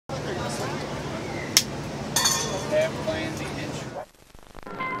I'm playing the intro.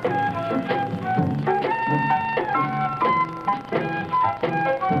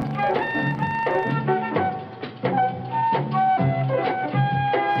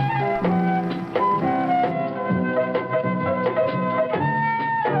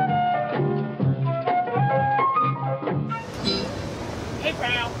 Hey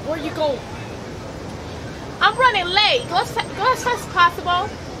pal, where you going? I'm running late. Go as fast as possible.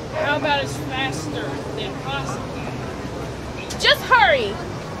 How about as faster than possible? Just hurry.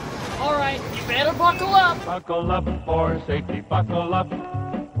 Alright, you better buckle up. Buckle up for safety, buckle up.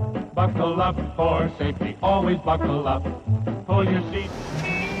 Buckle up for safety, always buckle up. Pull your seat.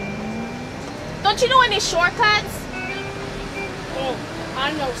 Don't you know any shortcuts? Oh,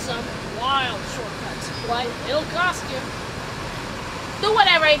 I know some wild shortcuts, but it'll cost you. Do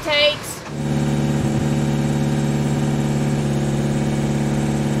whatever it takes.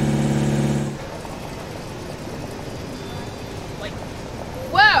 Like,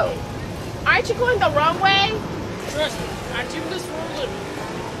 Whoa! Aren't you going the wrong way? trust me, I do this for a living.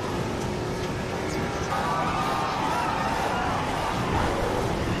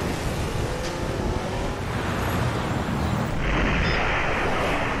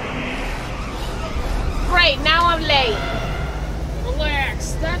 Great, now I'm late.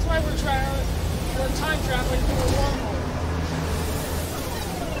 Relax, that's why we're time traveling through a wormhole.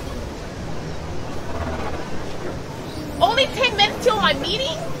 Only 10 minutes till my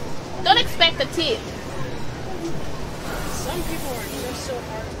meeting? Don't expect a tip. Some people are just so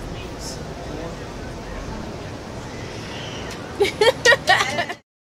hard to please.